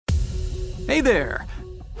Hey there!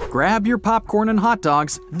 Grab your popcorn and hot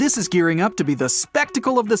dogs. This is gearing up to be the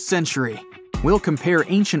spectacle of the century. We'll compare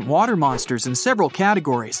ancient water monsters in several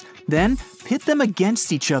categories, then pit them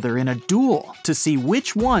against each other in a duel to see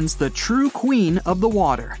which one's the true queen of the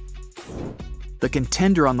water. The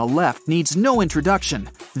contender on the left needs no introduction.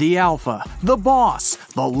 The alpha, the boss,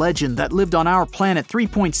 the legend that lived on our planet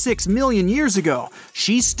 3.6 million years ago.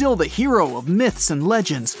 She's still the hero of myths and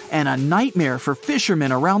legends and a nightmare for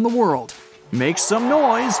fishermen around the world. Make some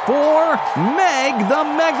noise for Meg the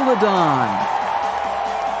Megalodon!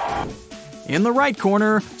 In the right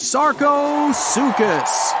corner,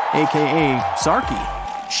 Sarcosuchus, aka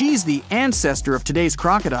Sarky. She's the ancestor of today's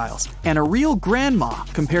crocodiles and a real grandma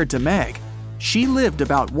compared to Meg. She lived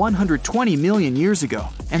about 120 million years ago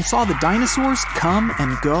and saw the dinosaurs come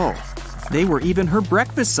and go. They were even her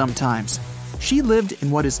breakfast sometimes. She lived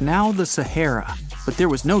in what is now the Sahara, but there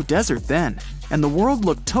was no desert then, and the world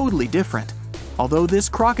looked totally different. Although this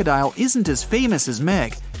crocodile isn't as famous as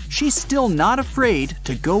Meg, she's still not afraid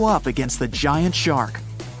to go up against the giant shark.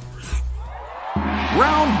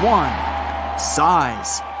 Round 1.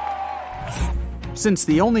 Size. Since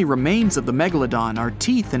the only remains of the Megalodon are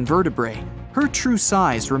teeth and vertebrae, her true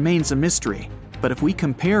size remains a mystery. But if we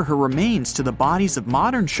compare her remains to the bodies of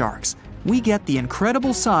modern sharks, we get the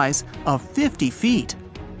incredible size of 50 feet.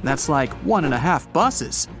 That's like 1.5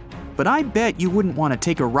 buses. But I bet you wouldn't want to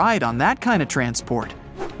take a ride on that kind of transport.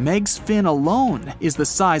 Meg's fin alone is the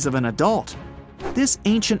size of an adult. This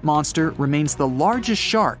ancient monster remains the largest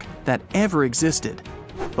shark that ever existed.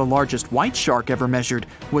 The largest white shark ever measured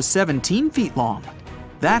was 17 feet long.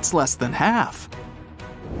 That's less than half.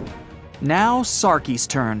 Now Sarky's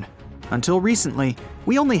turn. Until recently,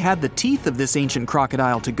 we only had the teeth of this ancient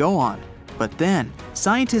crocodile to go on. But then,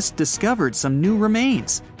 scientists discovered some new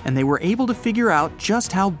remains, and they were able to figure out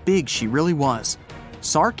just how big she really was.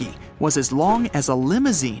 Sarky was as long as a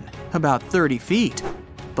limousine, about 30 feet.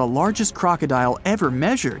 The largest crocodile ever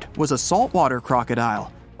measured was a saltwater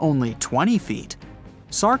crocodile, only 20 feet.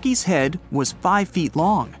 Sarky's head was 5 feet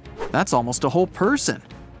long. That's almost a whole person.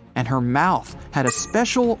 And her mouth had a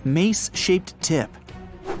special mace-shaped tip.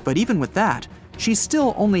 But even with that, she's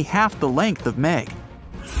still only half the length of Meg.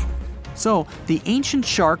 So the ancient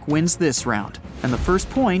shark wins this round, and the first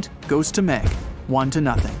point goes to Meg,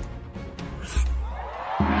 1-0.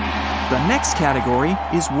 The next category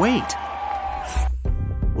is weight.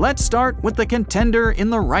 Let's start with the contender in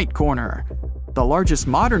the right corner. The largest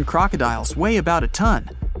modern crocodiles weigh about a ton.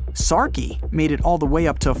 Sarky made it all the way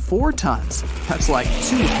up to 4 tons. That's like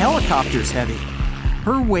 2 helicopters heavy.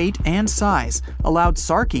 Her weight and size allowed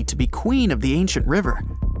Sarky to be queen of the ancient river.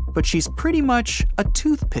 But she's pretty much a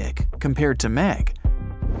toothpick compared to Meg.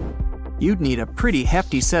 You'd need a pretty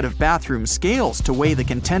hefty set of bathroom scales to weigh the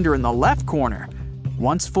contender in the left corner.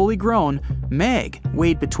 Once fully grown, Meg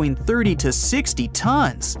weighed between 30 to 60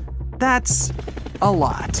 tons. That's a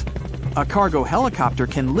lot. A cargo helicopter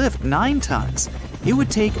can lift 9 tons. It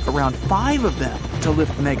would take around 5 of them to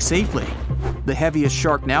lift Meg safely. The heaviest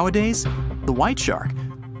shark nowadays, the white shark,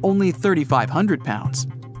 only 3,500 pounds.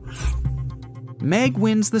 Meg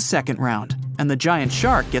wins the second round, and the giant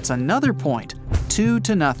shark gets another point,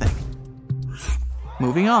 2-0.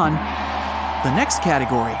 Moving on, the next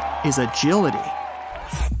category is agility.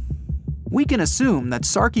 We can assume that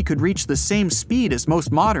Sarky could reach the same speed as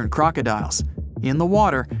most modern crocodiles. In the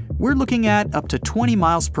water, we're looking at up to 20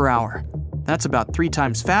 miles per hour. That's about 3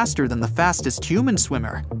 times faster than the fastest human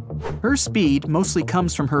swimmer. Her speed mostly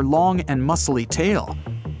comes from her long and muscly tail.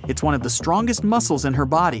 It's one of the strongest muscles in her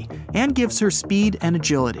body and gives her speed and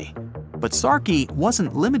agility. But Sarky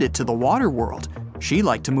wasn't limited to the water world. She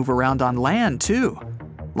liked to move around on land too.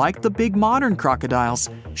 Like the big modern crocodiles,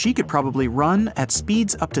 she could probably run at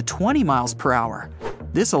speeds up to 20 miles per hour.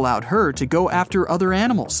 This allowed her to go after other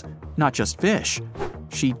animals, not just fish.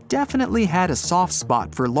 She definitely had a soft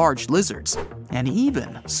spot for large lizards and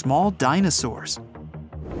even small dinosaurs.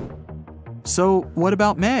 So what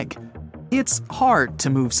about Meg? It's hard to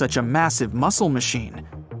move such a massive muscle machine.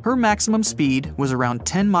 Her maximum speed was around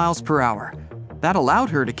 10 miles per hour. That allowed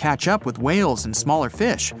her to catch up with whales and smaller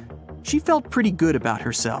fish. She felt pretty good about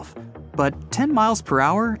herself, but 10 miles per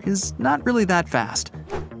hour is not really that fast.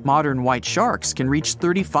 Modern white sharks can reach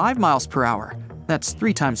 35 miles per hour. That's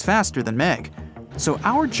 3 times faster than Meg. So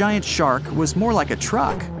our giant shark was more like a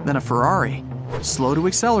truck than a Ferrari. Slow to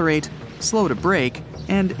accelerate, slow to brake,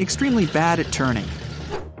 and extremely bad at turning.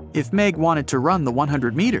 If Meg wanted to run the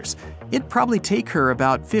 100 meters, it'd probably take her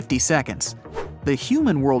about 50 seconds. The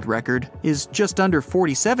human world record is just under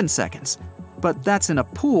 47 seconds, but that's in a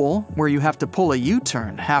pool where you have to pull a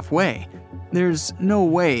U-turn halfway. There's no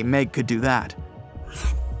way Meg could do that.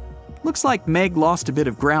 Looks like Meg lost a bit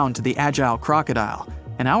of ground to the agile crocodile,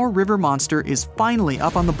 and our river monster is finally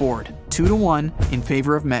up on the board, 2-1 in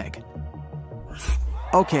favor of Meg.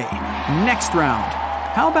 Okay, next round.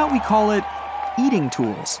 How about we call it eating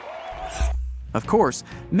tools? Of course,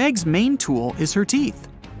 Meg's main tool is her teeth.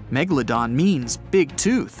 Megalodon means big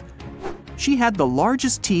tooth. She had the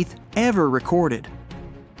largest teeth ever recorded.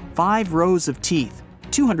 5 rows of teeth,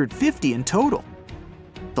 250 in total.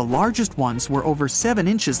 The largest ones were over 7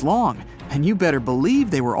 inches long, and you better believe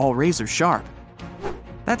they were all razor sharp.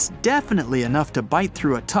 That's definitely enough to bite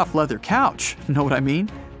through a tough leather couch, know what I mean?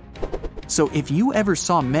 So if you ever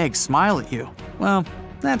saw Meg smile at you, well,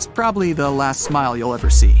 that's probably the last smile you'll ever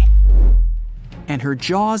see. And her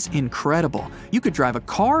jaw's incredible. You could drive a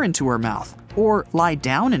car into her mouth, or lie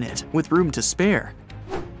down in it with room to spare.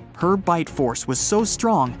 Her bite force was so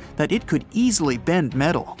strong that it could easily bend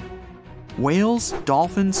metal. Whales,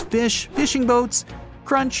 dolphins, fish, fishing boats,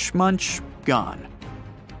 crunch, munch, gone.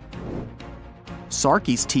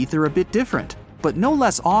 Sarky's teeth are a bit different, but no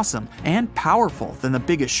less awesome and powerful than the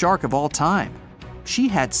biggest shark of all time. She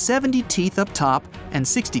had 70 teeth up top and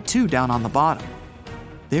 62 down on the bottom.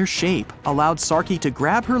 Their shape allowed Sarky to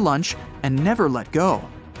grab her lunch and never let go.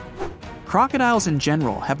 Crocodiles in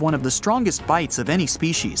general have one of the strongest bites of any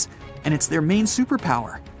species, and it's their main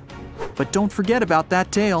superpower. But don't forget about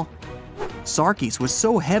that tail. Sarky's was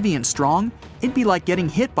so heavy and strong, it'd be like getting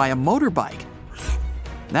hit by a motorbike.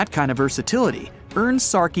 That kind of versatility earns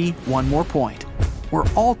Sarky 1 more point. We're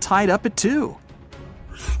all tied up at 2.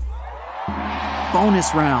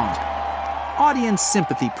 Bonus round. Audience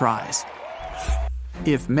sympathy prize.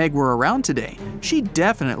 If Meg were around today, she'd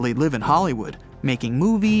definitely live in Hollywood, making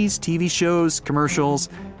movies, TV shows, commercials,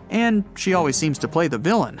 and she always seems to play the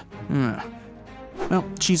villain. Well,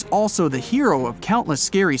 she's also the hero of countless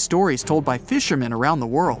scary stories told by fishermen around the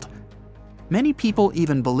world. Many people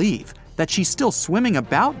even believe that she's still swimming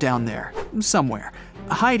about down there, somewhere,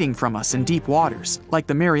 hiding from us in deep waters, like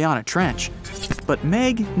the Mariana Trench. But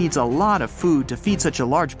Meg needs a lot of food to feed such a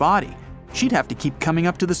large body. She'd have to keep coming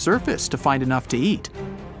up to the surface to find enough to eat.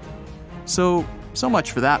 So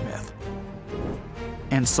much for that myth.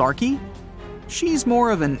 And Sarky? She's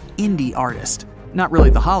more of an indie artist, not really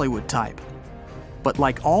the Hollywood type. But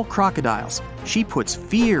like all crocodiles, she puts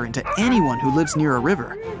fear into anyone who lives near a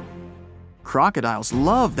river. Crocodiles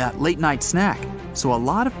love that late-night snack, so a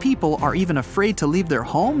lot of people are even afraid to leave their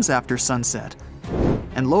homes after sunset.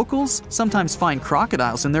 And locals sometimes find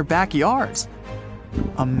crocodiles in their backyards.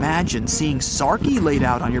 Imagine seeing Sarky laid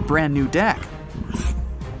out on your brand new deck.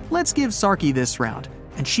 Let's give Sarky this round,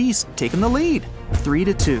 and she's taken the lead,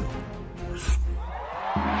 3-2.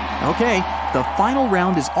 Okay, the final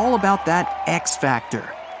round is all about that X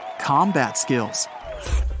factor, combat skills.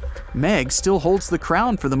 Meg still holds the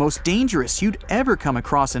crown for the most dangerous you'd ever come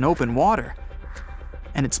across in open water.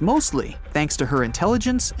 And it's mostly thanks to her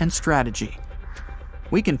intelligence and strategy.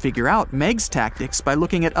 We can figure out Meg's tactics by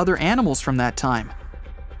looking at other animals from that time.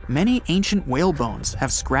 Many ancient whale bones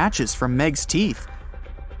have scratches from Meg's teeth.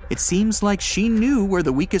 It seems like she knew where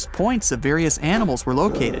the weakest points of various animals were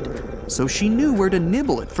located, so she knew where to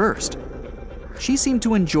nibble at first. She seemed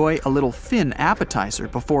to enjoy a little fin appetizer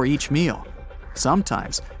before each meal.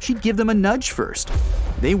 Sometimes she'd give them a nudge first.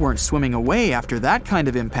 They weren't swimming away after that kind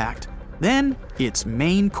of impact. Then it's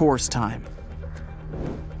main course time.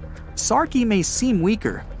 Sarky may seem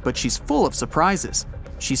weaker, but she's full of surprises.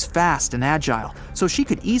 She's fast and agile, so she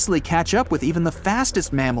could easily catch up with even the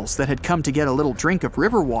fastest mammals that had come to get a little drink of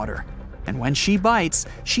river water. And when she bites,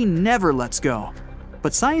 she never lets go.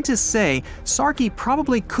 But scientists say Sarky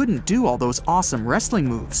probably couldn't do all those awesome wrestling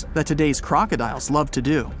moves that today's crocodiles love to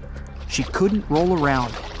do. She couldn't roll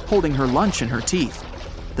around, holding her lunch in her teeth.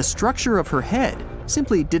 The structure of her head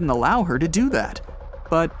simply didn't allow her to do that.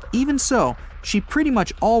 But even so, she pretty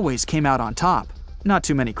much always came out on top. Not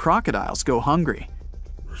too many crocodiles go hungry.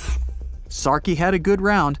 Sarky had a good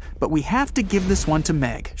round, but we have to give this one to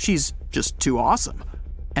Meg. She's just too awesome.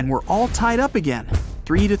 And we're all tied up again,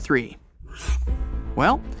 3-3.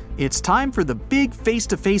 Well, it's time for the big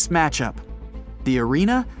face-to-face matchup. The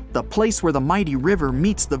arena, the place where the mighty river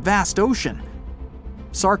meets the vast ocean.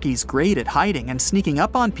 Sarky's great at hiding and sneaking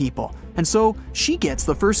up on people, and so she gets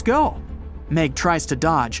the first go. Meg tries to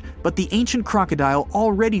dodge, but the ancient crocodile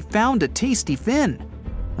already found a tasty fin.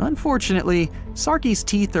 Unfortunately, Sarky's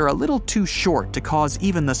teeth are a little too short to cause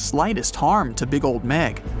even the slightest harm to big old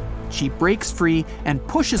Meg. She breaks free and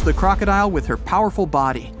pushes the crocodile with her powerful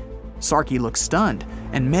body. Sarky looks stunned,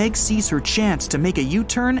 and Meg sees her chance to make a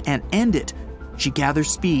U-turn and end it. She gathers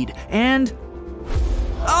speed and...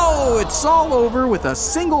 oh, it's all over with a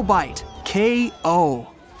single bite. KO.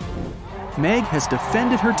 Meg has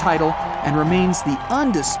defended her title and remains the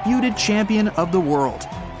undisputed champion of the world.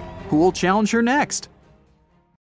 Who will challenge her next?